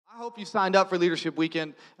hope you signed up for Leadership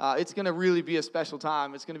Weekend. It's going to really be a special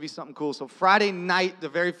time. It's going to be something cool. So Friday night, the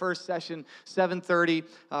very first session, 7:30,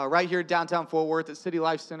 right here downtown Fort Worth at City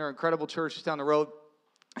Life Center, incredible church just down the road.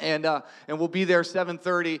 And we'll be there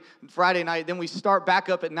 7:30 Friday night. Then we start back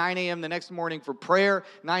up at 9 a.m. the next morning for prayer.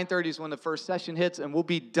 9:30 is when the first session hits, and we'll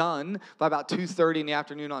be done by about 2:30 in the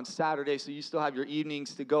afternoon on Saturday. So you still have your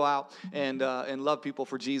evenings to go out and love people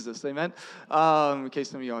for Jesus. Amen. In case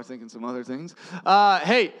some of you are thinking some other things.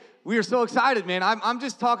 Hey. We are so excited, man. I'm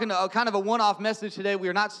just talking kind of a one-off message today. We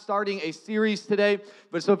are not starting a series today.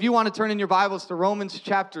 But so if you want to turn in your Bibles to Romans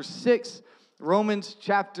chapter 6. Romans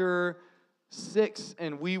chapter 6,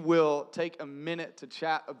 and we will take a minute to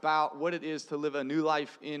chat about what it is to live a new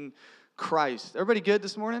life in Christ. Everybody good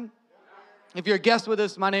this morning? If you're a guest with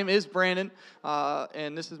us, my name is Brandon,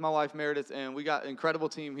 and this is my wife, Meredith, and we got an incredible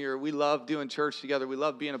team here. We love doing church together. We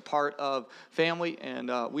love being a part of family, and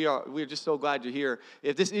we're just so glad you're here.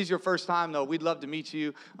 If this is your first time, though, we'd love to meet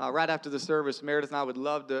you right after the service. Meredith and I would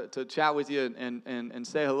love to chat with you and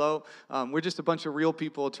say hello. We're just a bunch of real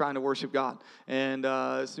people trying to worship God, and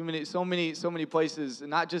so many places. I'm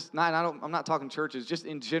not talking churches, just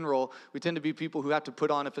in general. We tend to be people who have to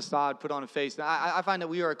put on a facade, put on a face. I find that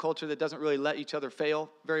we are a culture that doesn't really let each other fail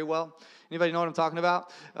very well. Anybody know what I'm talking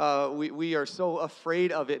about? We are so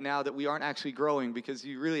afraid of it now that we aren't actually growing, because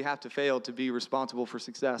you really have to fail to be responsible for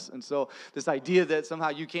success. And so this idea that somehow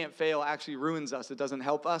you can't fail actually ruins us. It doesn't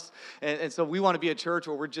help us. And so we want to be a church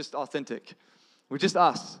where we're just authentic. We're just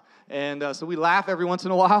us. And so we laugh every once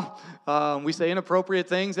in a while. We say inappropriate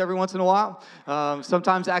things every once in a while,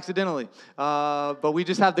 sometimes accidentally. But we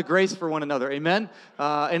just have the grace for one another. Amen?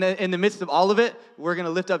 And in the midst of all of it, we're going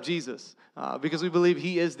to lift up Jesus because we believe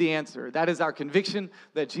he is the answer. That is our conviction,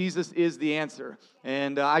 that Jesus is the answer.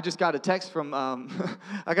 And I just got a text from,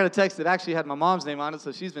 I got a text that actually had my mom's name on it,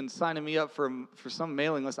 so she's been signing me up for some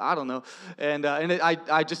mailing list. I don't know. And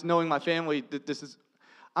I just knowing my family, that this is,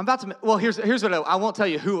 I'm about to, well, here's what I won't tell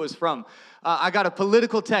you who it was from. I got a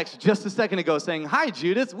political text just a second ago saying, "Hi,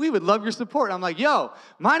 Judith, we would love your support." I'm like, yo,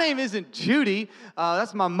 my name isn't Judy.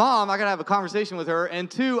 That's my mom. I got to have a conversation with her. And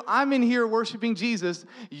two, I'm in here worshiping Jesus.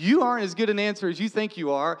 You aren't as good an answer as you think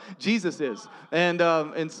you are. Jesus is.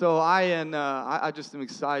 And so I just am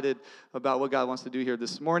excited about what God wants to do here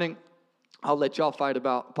this morning. I'll let y'all fight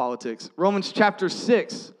about politics. Romans chapter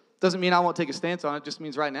 6 doesn't mean I won't take a stance on it. Just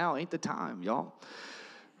means right now ain't the time, y'all.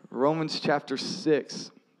 Romans chapter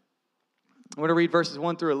 6. I'm going to read verses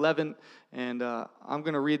 1 through 11, and I'm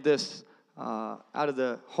going to read this out of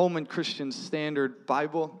the Holman Christian Standard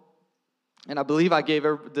Bible. And I believe I gave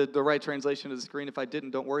the right translation to the screen. If I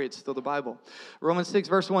didn't, don't worry, it's still the Bible. Romans 6,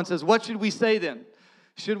 verse 1 says, "What should we say then?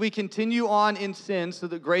 Should we continue on in sin so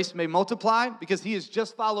that grace may multiply?" Because he has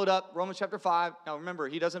just followed up Romans chapter 5. Now remember,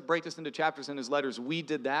 he doesn't break this into chapters in his letters. We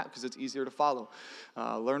did that because it's easier to follow.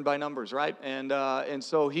 Learn by numbers, right? And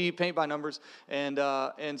so he paint by numbers. And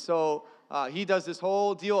so he does this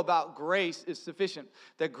whole deal about grace is sufficient.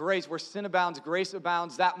 That grace, where sin abounds, grace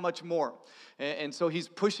abounds that much more. And so he's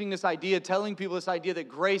pushing this idea, telling people this idea that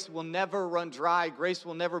grace will never run dry. Grace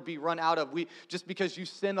will never be run out of. Just because you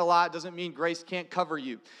sin a lot doesn't mean grace can't cover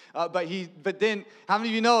you. But then, how many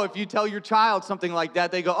of you know if you tell your child something like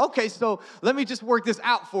that, they go, "Okay, so let me just work this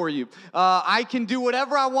out for you. I can do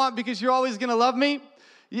whatever I want because you're always going to love me."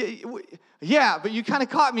 Yeah, but you kind of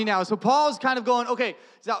caught me now. So Paul's kind of going, okay,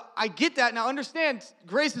 so I get that. Now understand,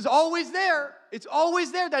 grace is always there. It's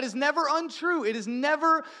always there. That is never untrue. It is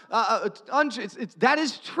never untrue. That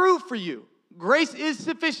is true for you. Grace is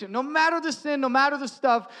sufficient. No matter the sin, no matter the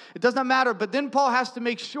stuff, it does not matter. But then Paul has to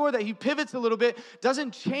make sure that he pivots a little bit,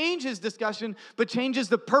 doesn't change his discussion, but changes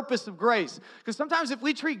the purpose of grace. Because sometimes if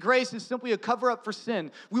we treat grace as simply a cover-up for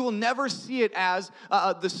sin, we will never see it as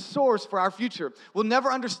the source for our future. We'll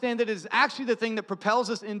never understand that it is actually the thing that propels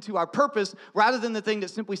us into our purpose rather than the thing that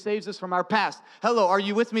simply saves us from our past. Hello, are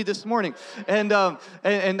you with me this morning? And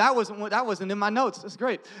that wasn't in my notes. That's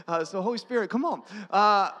great. So Holy Spirit, come on.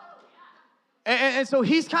 And so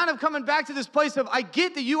he's kind of coming back to this place of, I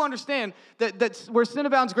get that you understand that where sin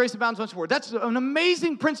abounds, grace abounds much more. That's an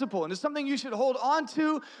amazing principle, and it's something you should hold on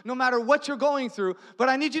to no matter what you're going through. But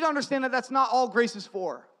I need you to understand that that's not all grace is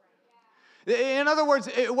for. In other words,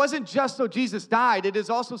 it wasn't just so Jesus died. It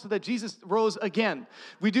is also so that Jesus rose again.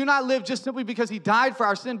 We do not live just simply because he died for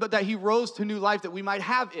our sin, but that he rose to new life that we might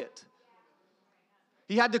have it.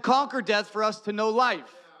 He had to conquer death for us to know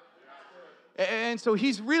life. And so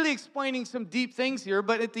he's really explaining some deep things here,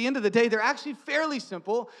 but at the end of the day, they're actually fairly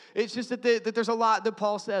simple. It's just that there's a lot that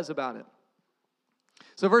Paul says about it.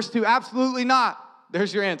 So verse 2, absolutely not.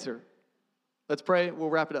 There's your answer. Let's pray. We'll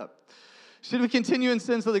wrap it up. Should we continue in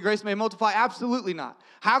sin so that grace may multiply? Absolutely not.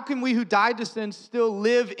 How can we who died to sin still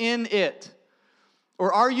live in it?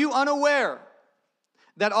 Or are you unaware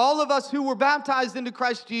that all of us who were baptized into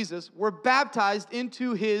Christ Jesus were baptized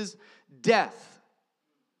into his death?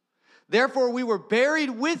 Therefore, we were buried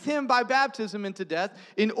with him by baptism into death,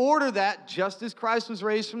 in order that, just as Christ was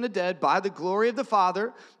raised from the dead by the glory of the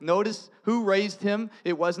Father, notice who raised him.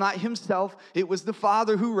 It was not himself. It was the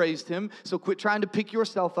Father who raised him. So quit trying to pick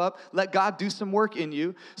yourself up. Let God do some work in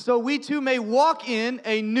you. So we too may walk in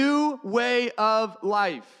a new way of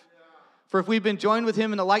life. For if we've been joined with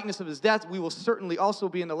him in the likeness of his death, we will certainly also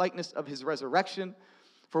be in the likeness of his resurrection.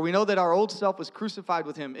 For we know that our old self was crucified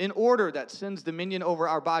with him, in order that sin's dominion over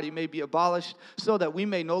our body may be abolished, so that we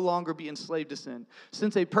may no longer be enslaved to sin.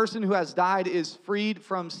 Since a person who has died is freed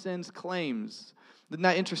from sin's claims. Isn't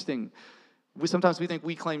that interesting? Sometimes we think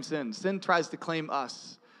we claim sin. Sin tries to claim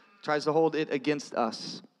us, tries to hold it against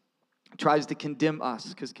us, tries to condemn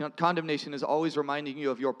us, because condemnation is always reminding you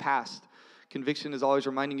of your past. Conviction is always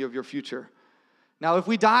reminding you of your future. Now, if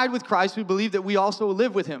we died with Christ, we believe that we also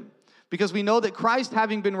live with him, because we know that Christ,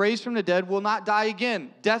 having been raised from the dead, will not die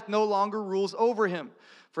again. Death no longer rules over him.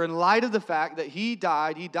 For in light of the fact that he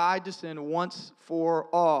died to sin once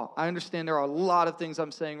for all. I understand there are a lot of things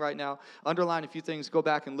I'm saying right now. Underline a few things. Go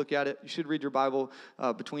back and look at it. You should read your Bible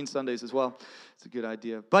between Sundays as well. It's a good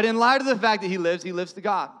idea. But in light of the fact that he lives to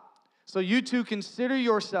God. So you too consider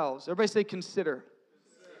yourselves. Everybody say consider.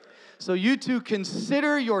 So you too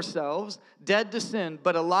consider yourselves dead to sin,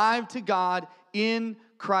 but alive to God in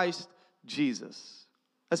Christ Jesus.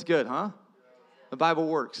 That's good, huh? The Bible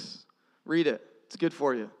works. Read it. It's good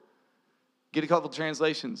for you. Get a couple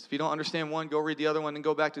translations. If you don't understand one, go read the other one and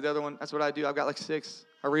go back to the other one. That's what I do. I've got like 6.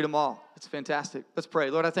 I read them all. It's fantastic. Let's pray.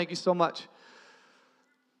 Lord, I thank you so much.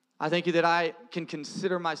 I thank you that I can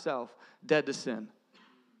consider myself dead to sin.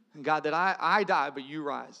 And God, that I die, but you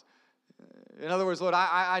rise. In other words, Lord,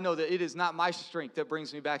 I know that it is not my strength that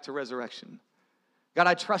brings me back to resurrection. God,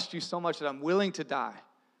 I trust you so much that I'm willing to die,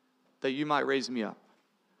 that you might raise me up.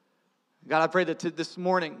 God, I pray that this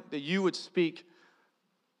morning that you would speak,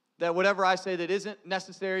 that whatever I say that isn't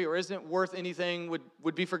necessary or isn't worth anything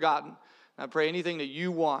would be forgotten. And I pray anything that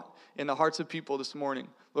you want in the hearts of people this morning,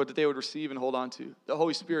 Lord, that they would receive and hold on to. The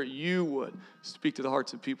Holy Spirit, you would speak to the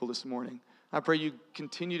hearts of people this morning. I pray you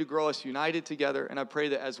continue to grow us united together, and I pray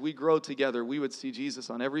that as we grow together, we would see Jesus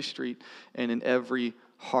on every street and in every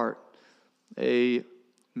heart.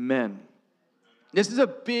 Amen. This is a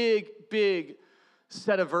big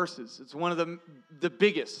set of verses. It's one of the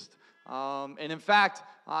biggest. And in fact,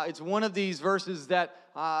 it's one of these verses that,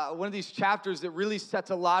 one of these chapters that really sets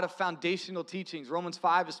a lot of foundational teachings. Romans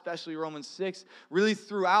 5, especially Romans 6. Really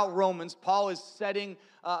throughout Romans, Paul is setting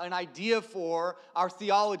an idea for our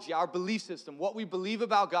theology, our belief system, what we believe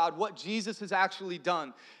about God, what Jesus has actually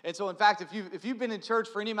done. And so, in fact, if you've been in church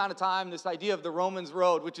for any amount of time, this idea of the Romans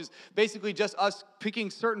road, which is basically just us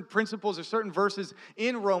picking certain principles or certain verses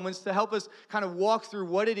in Romans to help us kind of walk through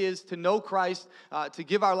what it is to know Christ, to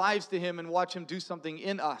give our lives to him and watch him do something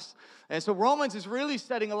in us. And so Romans is really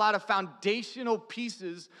setting a lot of foundational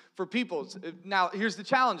pieces for people. Now, here's the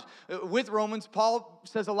challenge. With Romans, Paul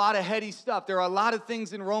says a lot of heady stuff. There are a lot of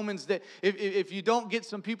things in Romans that if you don't get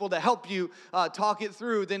some people to help you talk it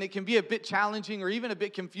through, then it can be a bit challenging or even a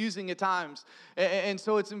bit confusing at times. And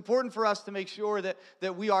so it's important for us to make sure that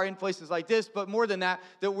we are in places like this, but more than that,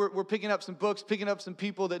 that we're picking up some books, picking up some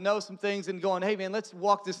people that know some things and going, hey, man, let's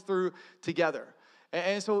walk this through together.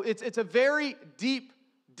 And so it's a very deep,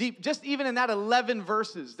 just even in that 11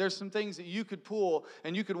 verses, there's some things that you could pull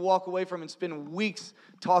and you could walk away from and spend weeks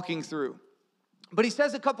talking through. But he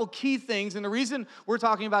says a couple key things, and the reason we're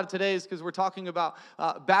talking about it today is because we're talking about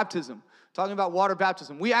baptism, talking about water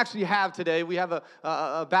baptism. We actually have today, we have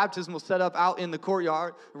a baptismal set up out in the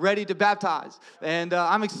courtyard, ready to baptize, and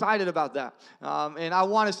I'm excited about that. And I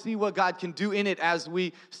want to see what God can do in it as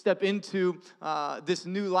we step into this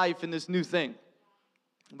new life and this new thing.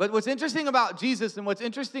 But what's interesting about Jesus and what's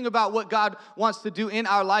interesting about what God wants to do in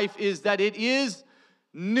our life is that it is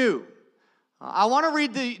new. I want to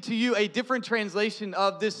read to you a different translation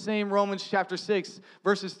of this same Romans chapter 6,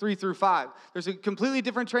 verses 3 through 5. There's a completely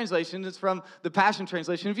different translation. It's from the Passion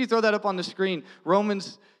Translation. If you throw that up on the screen,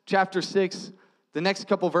 Romans chapter 6, the next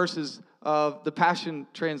couple verses of the Passion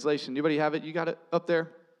Translation. Anybody have it? You got it up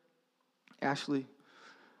there? Ashley,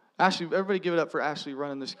 everybody give it up for Ashley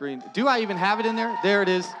running the screen. Do I even have it in there? There it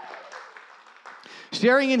is.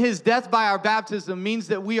 Sharing in his death by our baptism means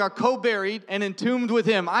that we are co-buried and entombed with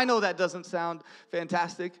him. I know that doesn't sound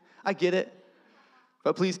fantastic. I get it.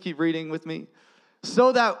 But please keep reading with me.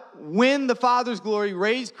 so that when the Father's glory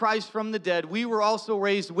raised Christ from the dead, we were also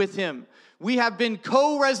raised with him. We have been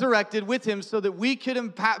co-resurrected with him so that we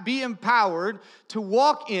could be empowered to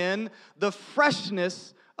walk in the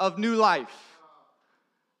freshness of new life.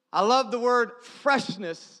 I love the word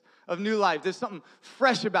freshness of new life. There's something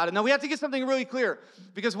fresh about it. Now, we have to get something really clear,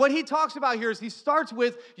 because what he talks about here is he starts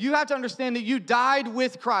with, you have to understand that you died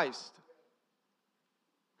with Christ.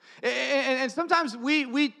 And sometimes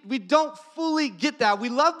we don't fully get that. We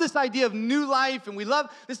love this idea of new life, and we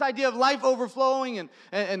love this idea of life overflowing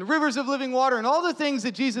and rivers of living water and all the things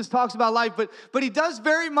that Jesus talks about life. But he does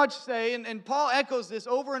very much say, and Paul echoes this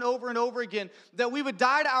over and over and over again, that we would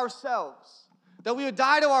die to ourselves, that we would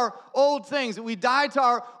die to our old things, that we die to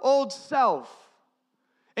our old self.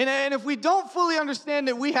 And if we don't fully understand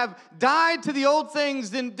that we have died to the old things,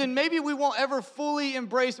 then maybe we won't ever fully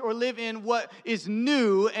embrace or live in what is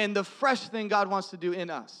new and the fresh thing God wants to do in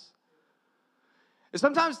us. And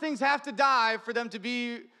sometimes things have to die for them to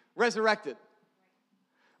be resurrected.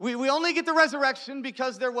 We only get the resurrection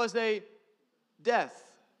because there was a death.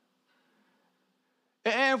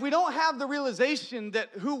 And if we don't have the realization that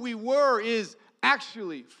who we were is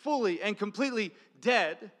actually fully and completely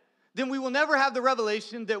dead, then we will never have the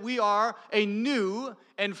revelation that we are a new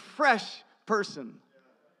and fresh person.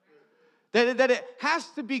 That it has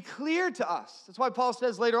to be clear to us. That's why Paul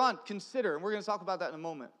says later on, consider. And we're going to talk about that in a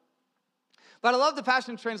moment. But I love the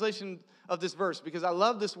Passion Translation of this verse because I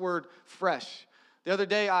love this word fresh. The other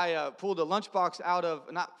day, I pulled a lunchbox out of,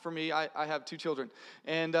 not for me, I have 2 children,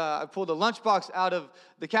 and I pulled a lunchbox out of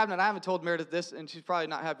the cabinet. I haven't told Meredith this, and she's probably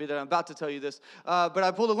not happy that I'm about to tell you this, but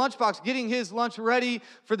I pulled a lunchbox, getting his lunch ready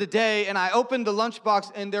for the day, and I opened the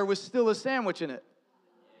lunchbox, and there was still a sandwich in it.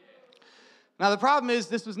 Now, the problem is,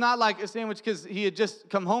 this was not like a sandwich because he had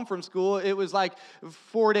just come home from school. It was like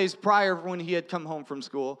 4 days prior when he had come home from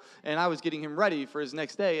school, and I was getting him ready for his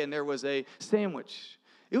next day, and there was a sandwich.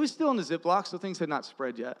 It was still in the Ziploc, so things had not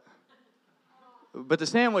spread yet. But the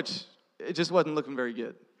sandwich, it just wasn't looking very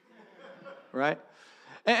good, right?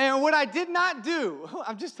 And what I did not do,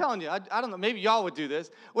 I'm just telling you, I don't know, maybe y'all would do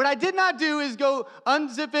this. What I did not do is go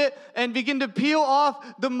unzip it and begin to peel off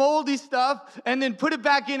the moldy stuff and then put it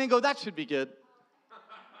back in and go, that should be good.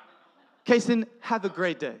 Kason, have a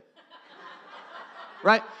great day.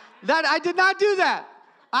 Right? That I did not do that.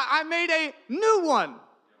 I made a new one.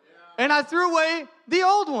 And I threw away the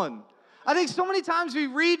old one. I think so many times we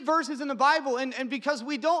read verses in the Bible, and because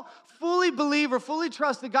we don't fully believe or fully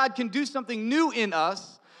trust that God can do something new in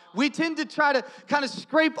us, we tend to try to kind of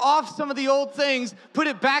scrape off some of the old things, put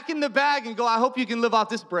it back in the bag, and go, I hope you can live off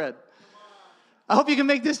this bread. I hope you can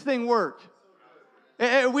make this thing work.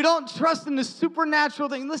 We don't trust in the supernatural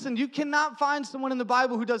thing. Listen, you cannot find someone in the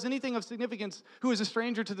Bible who does anything of significance who is a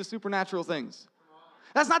stranger to the supernatural things.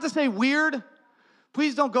 That's not to say weird.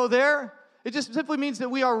 Please don't go there. It just simply means that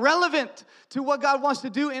we are relevant to what God wants to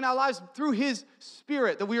do in our lives through His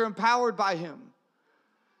Spirit, that we are empowered by Him.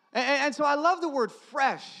 And so I love the word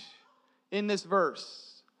fresh in this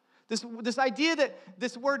verse. This idea that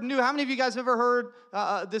this word new, how many of you guys have ever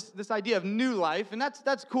heard this idea of new life? And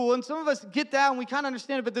that's cool. And some of us get that and we kind of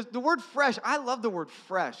understand it. But the word fresh, I love the word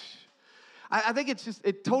fresh. I think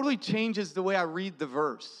it totally changes the way I read the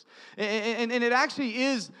verse. And it actually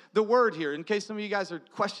is the word here, in case some of you guys are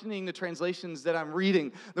questioning the translations that I'm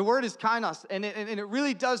reading. The word is kainos, and it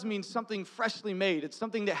really does mean something freshly made. It's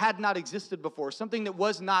something that had not existed before, something that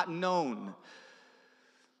was not known.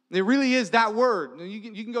 It really is that word. You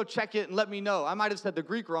can go check it and let me know. I might have said the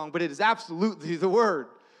Greek wrong, but it is absolutely the word.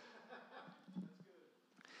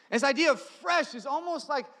 This idea of fresh is almost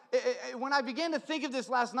like, when I began to think of this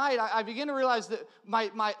last night, I began to realize that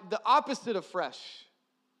the opposite of fresh.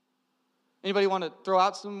 Anybody want to throw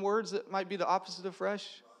out some words that might be the opposite of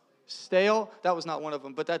fresh? Stale. That was not one of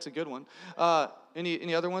them, but that's a good one.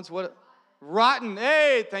 Any other ones? What? Rotten.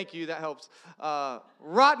 Hey, thank you. That helps.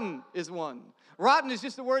 Rotten is one. Rotten is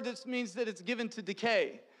just a word that means that it's given to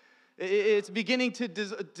decay. It's beginning to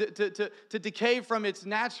decay from its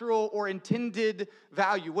natural or intended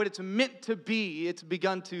value. What it's meant to be, it's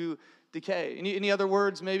begun to decay. Any other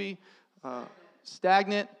words, maybe?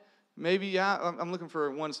 Stagnant. Maybe, yeah. I'm looking for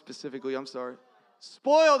one specifically. I'm sorry.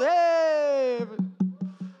 Spoiled. Hey!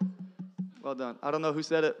 Well done. I don't know who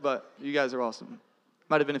said it, but you guys are awesome.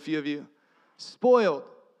 Might have been a few of you. Spoiled.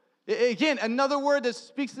 Again, another word that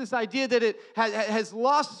speaks to this idea that it has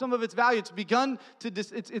lost some of its value. It's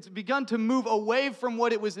begun to move away from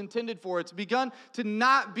what it was intended for. It's begun to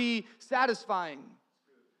not be satisfying.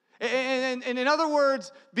 And in other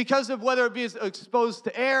words, because of whether it be exposed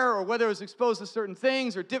to air or whether it's exposed to certain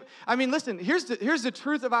things listen, here's the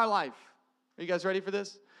truth of our life. Are you guys ready for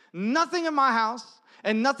this? Nothing in my house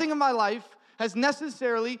and nothing in my life has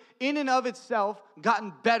necessarily, in and of itself,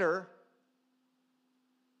 gotten better.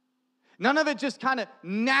 None of it just kind of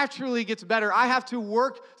naturally gets better. I have to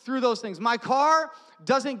work through those things. My car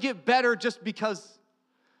doesn't get better just because.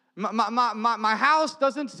 My house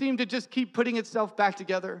doesn't seem to just keep putting itself back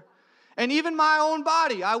together. And even my own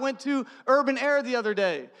body. I went to Urban Air the other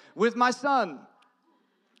day with my son.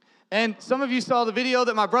 And some of you saw the video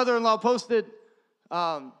that my brother-in-law posted.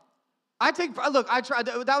 I tried.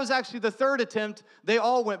 That was actually the third attempt. They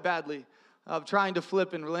all went badly of trying to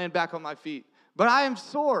flip and land back on my feet. But I am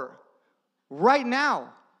sore. Right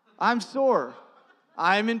now, I'm sore.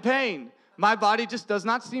 I am in pain. My body just does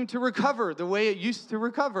not seem to recover the way it used to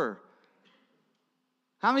recover.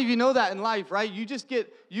 How many of you know that in life, right?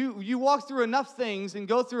 You walk through enough things and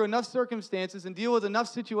go through enough circumstances and deal with enough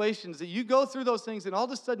situations that you go through those things and all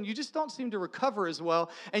of a sudden you just don't seem to recover as well.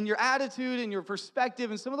 And your attitude and your perspective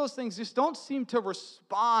and some of those things just don't seem to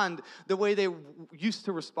respond the way they used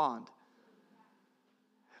to respond.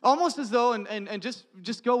 Almost as though, and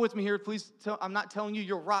just go with me here, please. I'm not telling you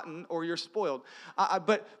you're rotten or you're spoiled.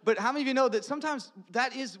 But how many of you know that sometimes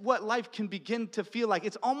that is what life can begin to feel like?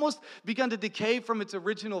 It's almost begun to decay from its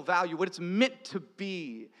original value, what it's meant to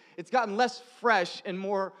be. It's gotten less fresh and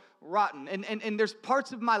more rotten. And there's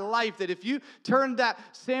parts of my life that if you turned that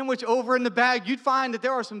sandwich over in the bag, you'd find that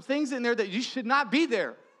there are some things in there that you should not be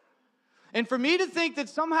there. And for me to think that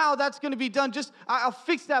somehow that's going to be done, I'll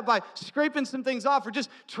fix that by scraping some things off or just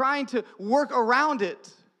trying to work around it.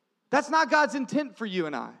 That's not God's intent for you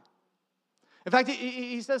and I. In fact,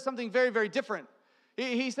 he says something very, very different.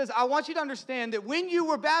 He says, I want you to understand that when you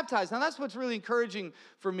were baptized, now that's what's really encouraging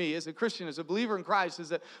for me as a Christian, as a believer in Christ, is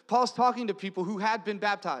that Paul's talking to people who had been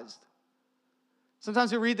baptized.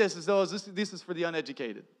 Sometimes we read this as though this is for the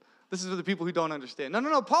uneducated. This is for the people who don't understand.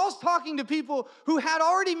 No. Paul's talking to people who had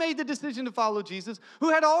already made the decision to follow Jesus,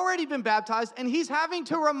 who had already been baptized, and he's having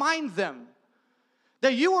to remind them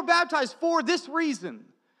that you were baptized for this reason.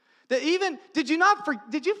 That even, did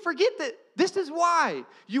you forget that this is why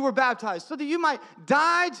you were baptized? So that you might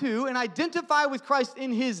die to and identify with Christ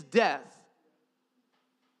in his death.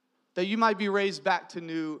 That you might be raised back to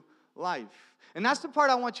new life. And that's the part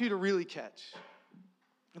I want you to really catch.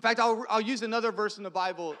 In fact, I'll use another verse in the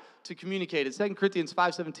Bible to communicate it. 2 Corinthians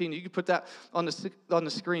 5:17. You can put that on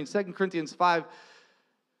the screen. 2 Corinthians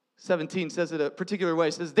 5:17 says it a particular way.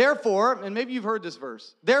 It says, therefore, and maybe you've heard this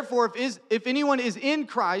verse, therefore, if anyone is in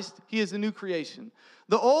Christ, he is a new creation.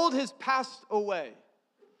 The old has passed away.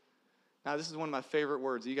 Now, this is one of my favorite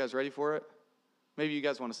words. Are you guys ready for it? Maybe you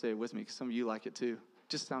guys want to say it with me because some of you like it too. It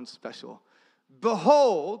just sounds special.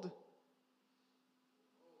 Behold,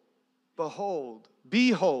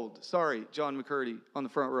 sorry, John McCurdy on the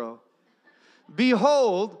front row.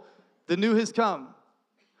 Behold, the new has come.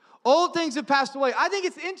 Old things have passed away. I think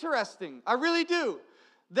it's interesting. I really do.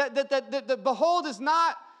 That behold is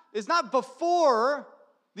not before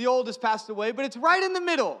the old has passed away, but it's right in the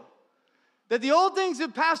middle. That the old things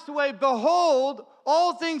have passed away. Behold,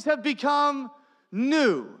 all things have become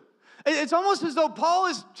new. It's almost as though Paul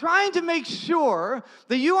is trying to make sure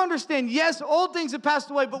that you understand, yes, old things have passed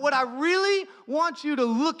away, but what I really want you to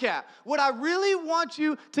look at, what I really want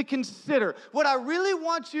you to consider, what I really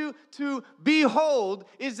want you to behold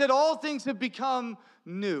is that all things have become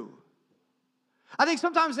new. I think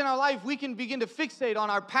sometimes in our life we can begin to fixate on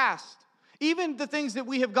our past, even the things that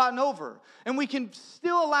we have gotten over, and we can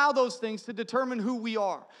still allow those things to determine who we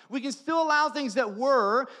are. We can still allow things that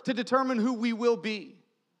were to determine who we will be.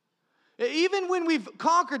 Even when we've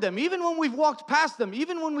conquered them, even when we've walked past them,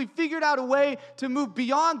 even when we've figured out a way to move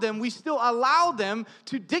beyond them, we still allow them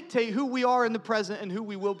to dictate who we are in the present and who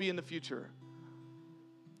we will be in the future.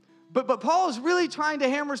 But Paul is really trying to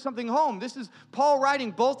hammer something home. This is Paul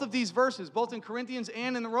writing both of these verses, both in Corinthians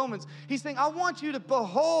and in the Romans. He's saying, I want you to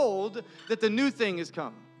behold that the new thing has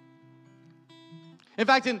come. In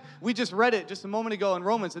fact, we just read it just a moment ago in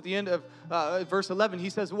Romans at the end of verse 11. He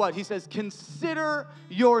says what? He says, consider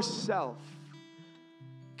yourself.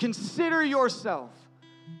 Consider yourself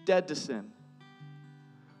dead to sin.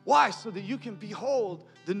 Why? So that you can behold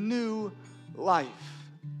the new life.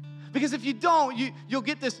 Because if you don't, you'll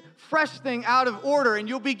get this fresh thing out of order, and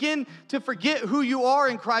you'll begin to forget who you are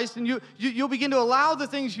in Christ, and you'll begin to allow the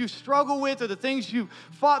things you struggle with, or the things you've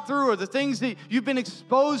fought through, or the things that you've been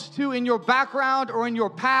exposed to in your background or in your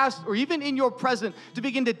past or even in your present to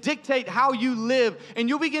begin to dictate how you live. And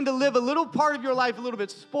you'll begin to live a little part of your life a little bit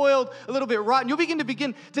spoiled, a little bit rotten. You'll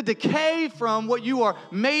begin to decay from what you are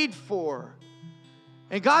made for.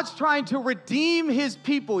 And God's trying to redeem his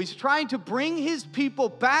people. He's trying to bring his people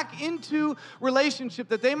back into relationship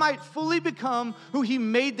that they might fully become who he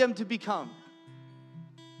made them to become.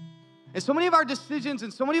 And so many of our decisions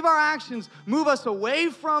and so many of our actions move us away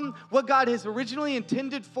from what God has originally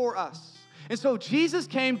intended for us. And so Jesus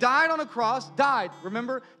came, died on a cross, died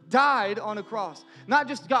on a cross. Not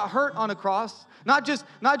just got hurt on a cross, not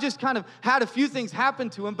just kind of had a few things happen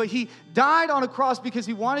to him, but he died on a cross because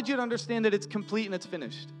he wanted you to understand that it's complete and it's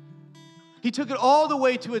finished. He took it all the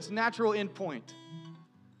way to its natural end point.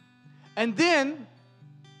 And then,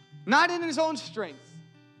 not in his own strength,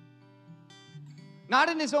 not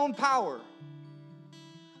in his own power,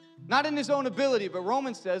 not in his own ability, but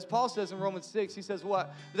Paul says in Romans 6, he says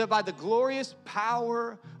what? That by the glorious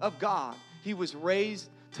power of God, he was raised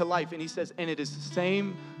to life. And he says, and it is the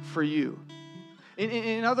same for you.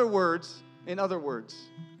 In other words,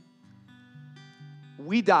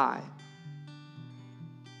 we die,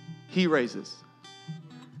 he raises.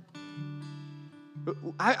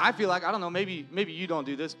 I feel like, I don't know, maybe you don't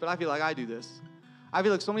do this, but I feel like I do this. I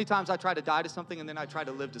feel like so many times I try to die to something and then I try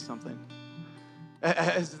to live to something.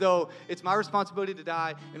 As though it's my responsibility to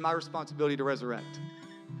die and my responsibility to resurrect.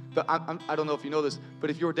 But I don't know if you know this,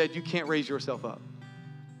 but if you're dead, you can't raise yourself up.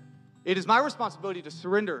 It is my responsibility to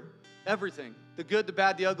surrender everything, the good, the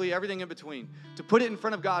bad, the ugly, everything in between, to put it in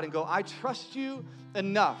front of God and go, I trust you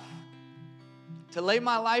enough to lay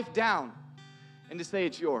my life down and to say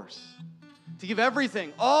it's yours. To give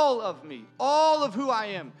everything, all of me, all of who I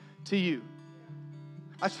am to you.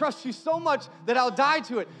 I trust you so much that I'll die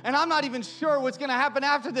to it. And I'm not even sure what's going to happen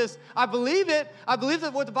after this. I believe it. I believe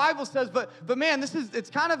that what the Bible says. But man, this is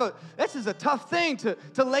a tough thing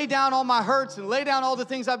to lay down all my hurts and lay down all the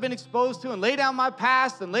things I've been exposed to and lay down my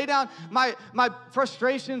past and lay down my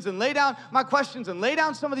frustrations and lay down my questions and lay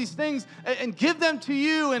down some of these things and give them to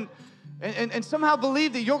you and somehow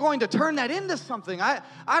believe that you're going to turn that into something. I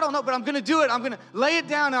don't know, but I'm going to do it. I'm going to lay it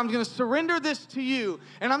down, and I'm going to surrender this to you.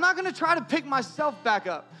 And I'm not going to try to pick myself back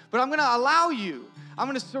up, but I'm going to allow you. I'm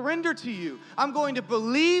going to surrender to you. I'm going to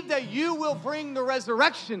believe that you will bring the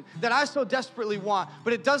resurrection that I so desperately want.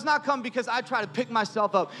 But it does not come because I try to pick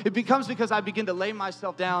myself up. It becomes because I begin to lay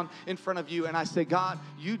myself down in front of you, and I say, God,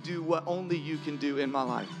 you do what only you can do in my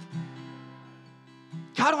life.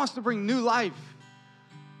 God wants to bring new life.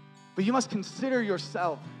 But you must consider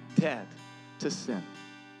yourself dead to sin.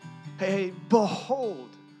 Hey, behold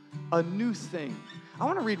a new thing. I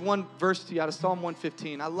want to read one verse to you out of Psalm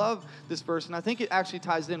 115. I love this verse, and I think it actually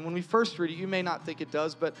ties in. When we first read it, you may not think it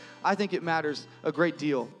does, but I think it matters a great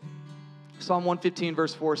deal. Psalm 115,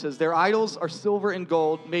 verse 4 says, their idols are silver and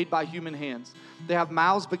gold made by human hands. They have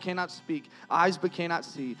mouths but cannot speak, eyes but cannot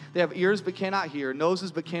see. They have ears but cannot hear,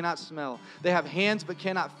 noses but cannot smell. They have hands but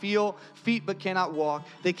cannot feel, feet but cannot walk.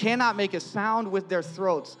 They cannot make a sound with their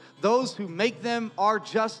throats. Those who make them are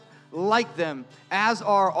just like them, as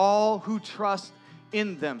are all who trust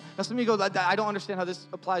in them. Now some of you go, I don't understand how this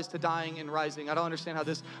applies to dying and rising. I don't understand how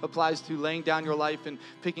this applies to laying down your life and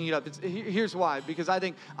picking it up. Here's why, because I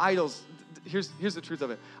think idols, here's the truth of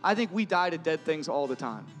it. I think we die to dead things all the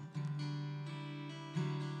time.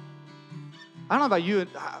 I don't know about you,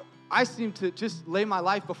 I seem to just lay my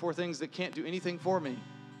life before things that can't do anything for me.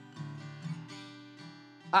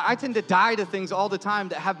 I tend to die to things all the time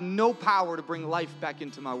that have no power to bring life back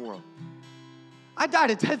into my world. I die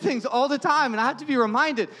to dead things all the time, and I have to be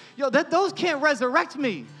reminded, that those can't resurrect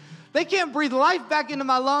me. They can't breathe life back into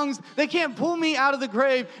my lungs. They can't pull me out of the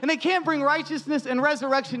grave. And they can't bring righteousness and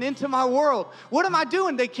resurrection into my world. What am I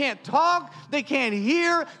doing? They can't talk. They can't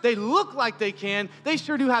hear. They look like they can. They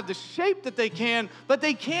sure do have the shape that they can. But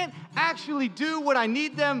they can't actually do what I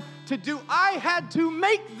need them to do. I had to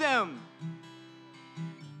make them.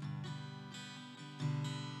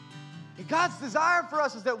 And God's desire for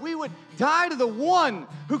us is that we would die to the one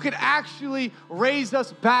who could actually raise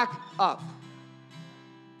us back up.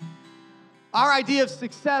 Our idea of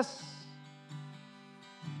success,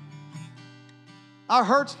 our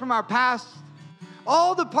hurts from our past,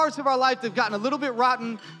 all the parts of our life that have gotten a little bit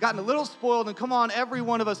rotten, gotten a little spoiled, and come on, every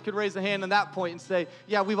one of us could raise a hand at that point and say,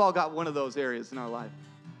 yeah, we've all got one of those areas in our life.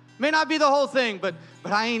 May not be the whole thing, but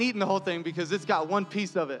I ain't eating the whole thing because it's got one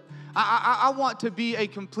piece of it. I want to be a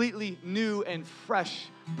completely new and fresh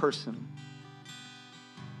person.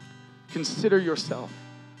 Consider yourself,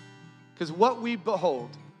 because what we behold,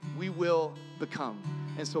 we will become.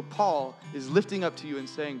 And so Paul is lifting up to you and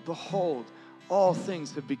saying, behold, all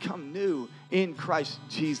things have become new in Christ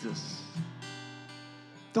Jesus.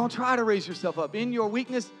 Don't try to raise yourself up. In your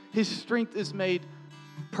weakness, his strength is made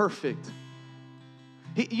perfect.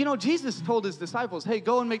 Jesus told his disciples, hey,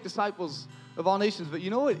 go and make disciples of all nations. But you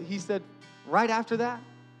know what he said right after that,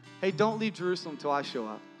 hey, don't leave Jerusalem until I show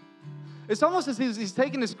up. It's almost as if he's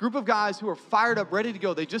taking this group of guys who are fired up, ready to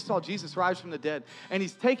go. They just saw Jesus rise from the dead. And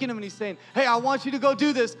he's taking them and he's saying, hey, I want you to go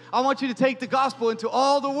do this. I want you to take the gospel into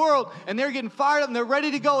all the world. And they're getting fired up and they're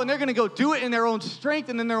ready to go. And they're going to go do it in their own strength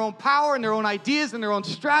and in their own power and their own ideas and their own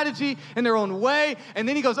strategy and their own way. And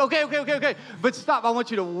then he goes, okay. But stop. I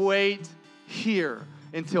want you to wait here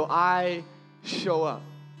until I show up.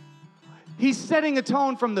 He's setting a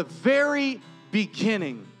tone from the very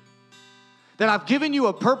beginning. That I've given you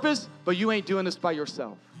a purpose, but you ain't doing this by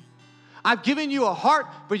yourself. I've given you a heart,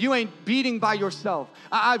 but you ain't beating by yourself.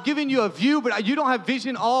 I've given you a view, but you don't have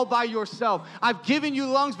vision all by yourself. I've given you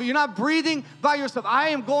lungs, but you're not breathing by yourself. I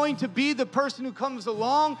am going to be the person who comes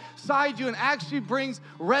alongside you and actually brings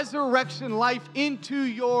resurrection life into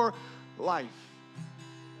your life.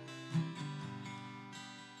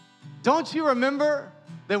 Don't you remember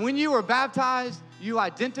that when you were baptized, you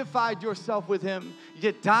identified yourself with him?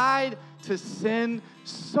 You died to sin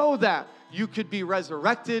so that you could be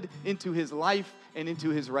resurrected into his life and into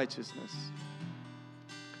his righteousness.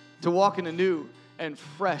 To walk in a new and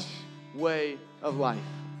fresh way of life.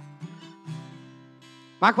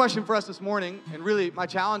 My question for us this morning, and really my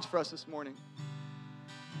challenge for us this morning,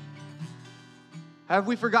 have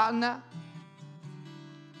we forgotten that?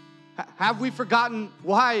 Have we forgotten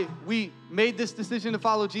why we made this decision to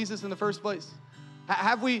follow Jesus in the first place?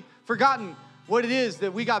 Have we forgotten what it is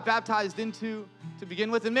that we got baptized into to begin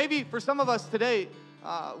with? And maybe for some of us today,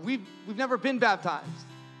 we've never been baptized.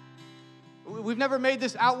 We've never made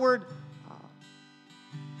this outward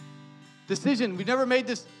decision. We've never made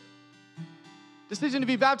this decision to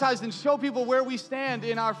be baptized and show people where we stand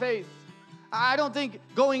in our faith. I don't think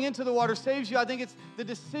going into the water saves you. I think it's the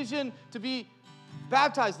decision to be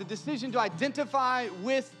baptized, the decision to identify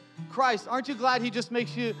with Christ. Aren't you glad he just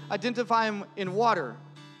makes you identify him in water?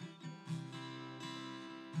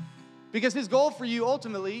 Because his goal for you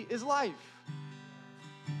ultimately is life.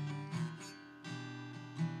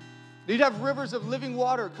 You'd have rivers of living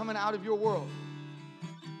water coming out of your world.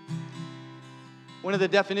 One of the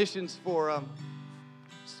definitions for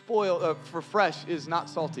fresh is not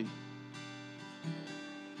salty.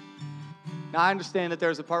 Now, I understand that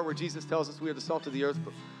there's a part where Jesus tells us we are the salt of the earth,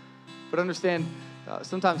 but understand,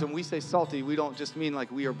 sometimes when we say salty, we don't just mean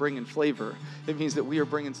like we are bringing flavor. It means that we are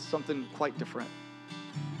bringing something quite different.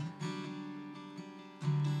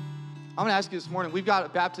 I'm going to ask you this morning, we've got a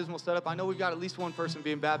baptismal setup. I know we've got at least one person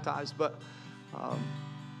being baptized, but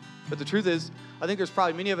the truth is, I think there's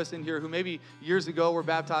probably many of us in here who maybe years ago were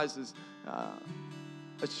baptized as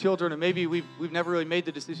children, and maybe we've never really made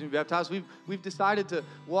the decision to be baptized. We've decided to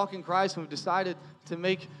walk in Christ, and we've decided to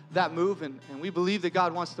make that move, and we believe that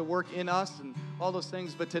God wants to work in us and all those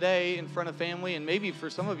things. But today, in front of family, and maybe for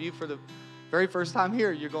some of you, for the very first time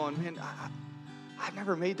here, you're going, man, I've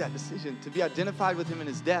never made that decision to be identified with him in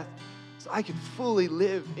his death, so I can fully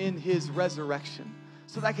live in his resurrection,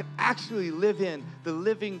 so that I can actually live in the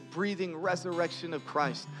living, breathing resurrection of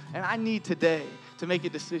Christ. And I need today to make a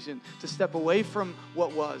decision to step away from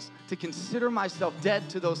what was, to consider myself dead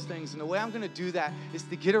to those things. And the way I'm going to do that is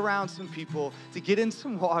to get around some people, to get in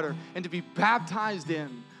some water, and to be baptized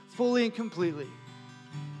in fully and completely.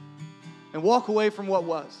 And walk away from what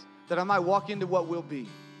was, that I might walk into what will be.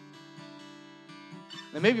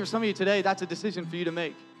 And maybe for some of you today, that's a decision for you to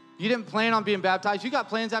make. You didn't plan on being baptized. You got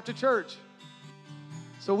plans after church.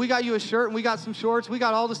 So we got you a shirt, and we got some shorts. We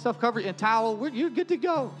got all the stuff covered, and towel. You're good to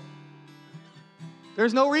go.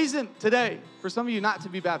 There's no reason today for some of you not to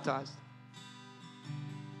be baptized.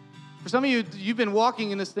 For some of you, you've been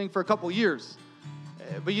walking in this thing for a couple years,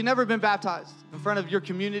 but you've never been baptized in front of your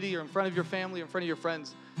community or in front of your family or in front of your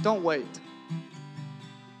friends. Don't wait.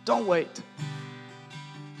 Don't wait.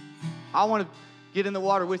 I want to get in the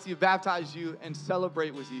water with you, baptize you, and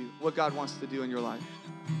celebrate with you what God wants to do in your life.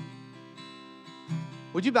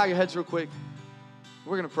 Would you bow your heads real quick?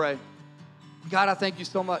 We're going to pray. God, I thank you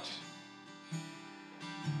so much.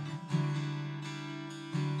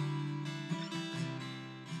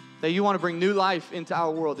 That you want to bring new life into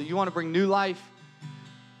our world. That you want to bring new life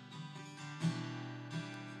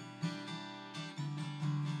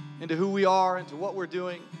into who we are, into what we're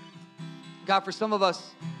doing. God, for some of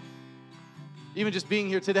us, even just being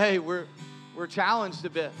here today, we're challenged a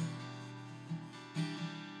bit.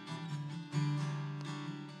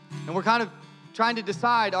 And we're kind of trying to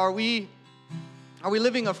decide, are we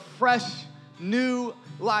living a fresh, new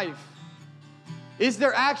life? Is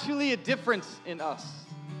there actually a difference in us?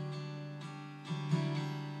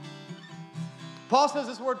 Paul says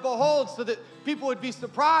this word behold so that people would be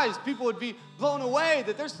surprised, people would be blown away,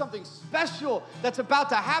 that there's something special that's about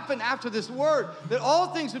to happen after this word, that all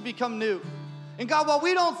things would become new. And God, while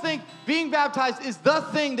we don't think being baptized is the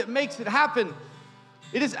thing that makes it happen,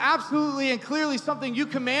 it is absolutely and clearly something you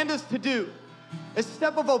command us to do. A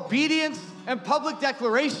step of obedience and public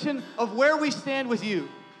declaration of where we stand with you.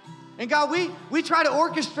 And God, we try to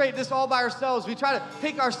orchestrate this all by ourselves. We try to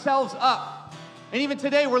pick ourselves up. And even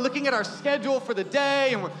today, we're looking at our schedule for the day,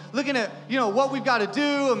 and we're looking at, what we've got to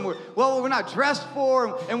do, and we're not dressed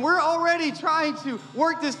for, and we're already trying to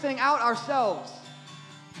work this thing out ourselves.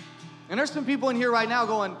 And there's some people in here right now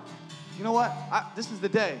going, you know what? This is the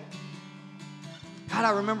day. God,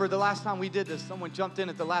 I remember the last time we did this, someone jumped in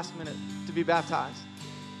at the last minute to be baptized.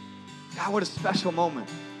 God, what a special moment.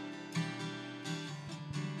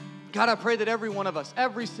 God, I pray that every one of us,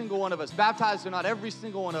 every single one of us, baptized or not, every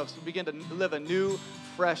single one of us will begin to live a new,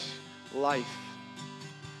 fresh life.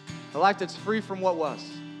 A life that's free from what was.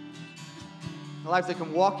 A life that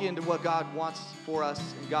can walk into what God wants for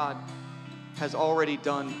us and God has already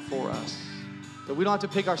done for us. That we don't have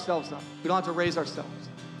to pick ourselves up. We don't have to raise ourselves.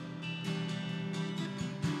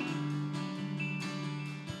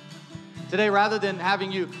 Today, rather than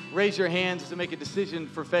having you raise your hands to make a decision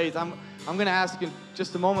for faith, I'm going to ask in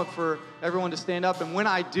just a moment for everyone to stand up. And when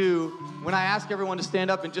I ask everyone to stand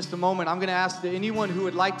up in just a moment, I'm going to ask that anyone who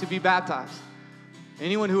would like to be baptized,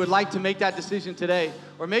 anyone who would like to make that decision today,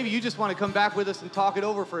 or maybe you just want to come back with us and talk it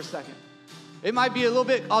over for a second. It might be a little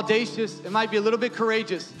bit audacious. It might be a little bit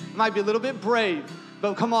courageous. It might be a little bit brave.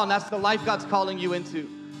 But come on, that's the life God's calling you into.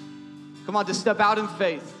 Come on, to step out in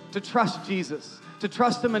faith, to trust Jesus, to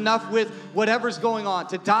trust Him enough with whatever's going on,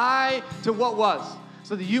 to die to what was,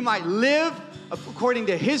 so that you might live according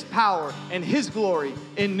to His power and His glory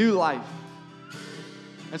in new life.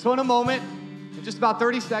 And so in a moment, in just about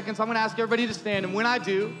 30 seconds, I'm going to ask everybody to stand. And when I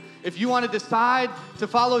do, if you want to decide to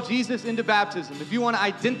follow Jesus into baptism, if you want to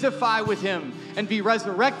identify with Him and be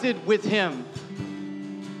resurrected with Him,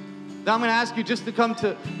 then I'm going to ask you just to come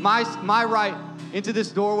to my right into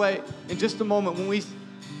this doorway in just a moment when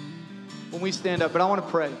we stand up. But I want to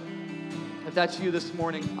pray. If that's you this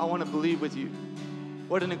morning, I want to believe with you.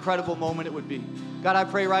 What an incredible moment it would be. God, I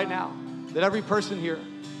pray right now that every person here,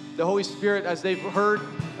 the Holy Spirit, as they've heard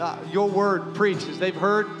your word preached, as they've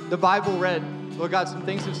heard the Bible read, Lord God, some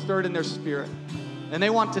things have stirred in their spirit. And they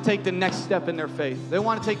want to take the next step in their faith. They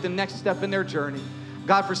want to take the next step in their journey.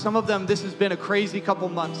 God, for some of them, this has been a crazy couple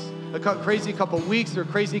months, a crazy couple weeks, or a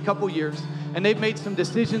crazy couple years. And they've made some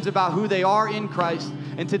decisions about who they are in Christ.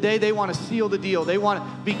 And today they want to seal the deal. They want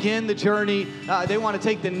to begin the journey. They want to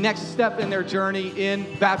take the next step in their journey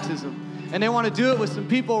in baptism. And they want to do it with some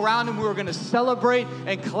people around them who are going to celebrate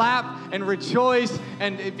and clap and rejoice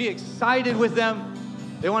and be excited with them.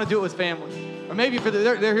 They want to do it with family. Or maybe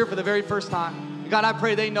they're here for the very first time. God, I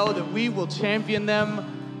pray they know that we will champion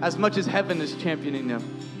them as much as heaven is championing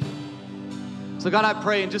them. So God, I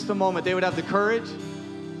pray in just a moment they would have the courage,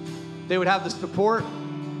 they would have the support,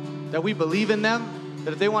 that we believe in them,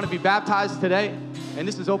 that if they want to be baptized today, and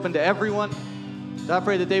this is open to everyone, that I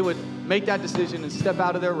pray that they would make that decision and step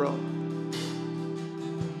out of their row.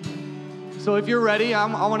 So if you're ready, I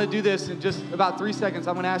want to do this in just about 3 seconds.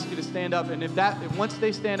 I'm going to ask you to stand up. And if once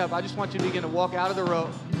they stand up, I just want you to begin to walk out of the row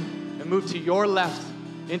and move to your left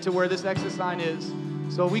into where this exit sign is.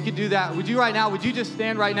 So we could do that. Would you just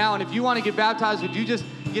stand right now? And if you want to get baptized, would you just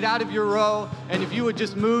get out of your row? And if you would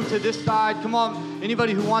just move to this side. Come on,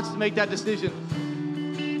 anybody who wants to make that decision.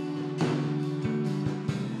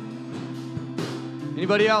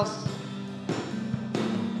 Anybody else?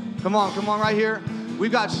 Come on right here.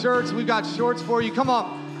 We've got shirts, we've got shorts for you. Come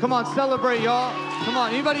on, celebrate, y'all. Come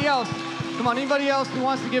on, anybody else? Come on, anybody else who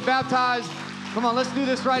wants to get baptized? Come on, let's do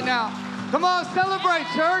this right now. Come on, celebrate,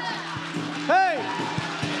 church. Hey,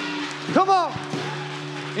 come on.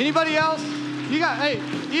 Anybody else?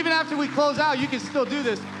 Even after we close out, you can still do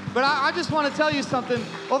this. But I just want to tell you something.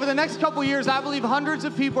 Over the next couple years, I believe hundreds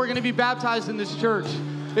of people are going to be baptized in this church.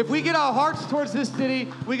 If we get our hearts towards this city,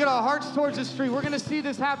 we get our hearts towards this street, we're going to see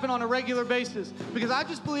this happen on a regular basis. Because I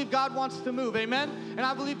just believe God wants to move, amen? And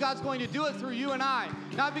I believe God's going to do it through you and I.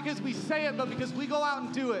 Not because we say it, but because we go out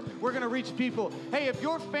and do it. We're going to reach people. Hey, if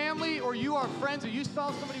your family or you are friends or you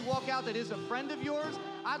saw somebody walk out that is a friend of yours,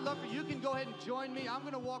 I'd love for you can go ahead and join me. I'm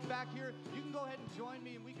going to walk back here. You can go ahead and join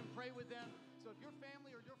me and we can pray with them. So if your family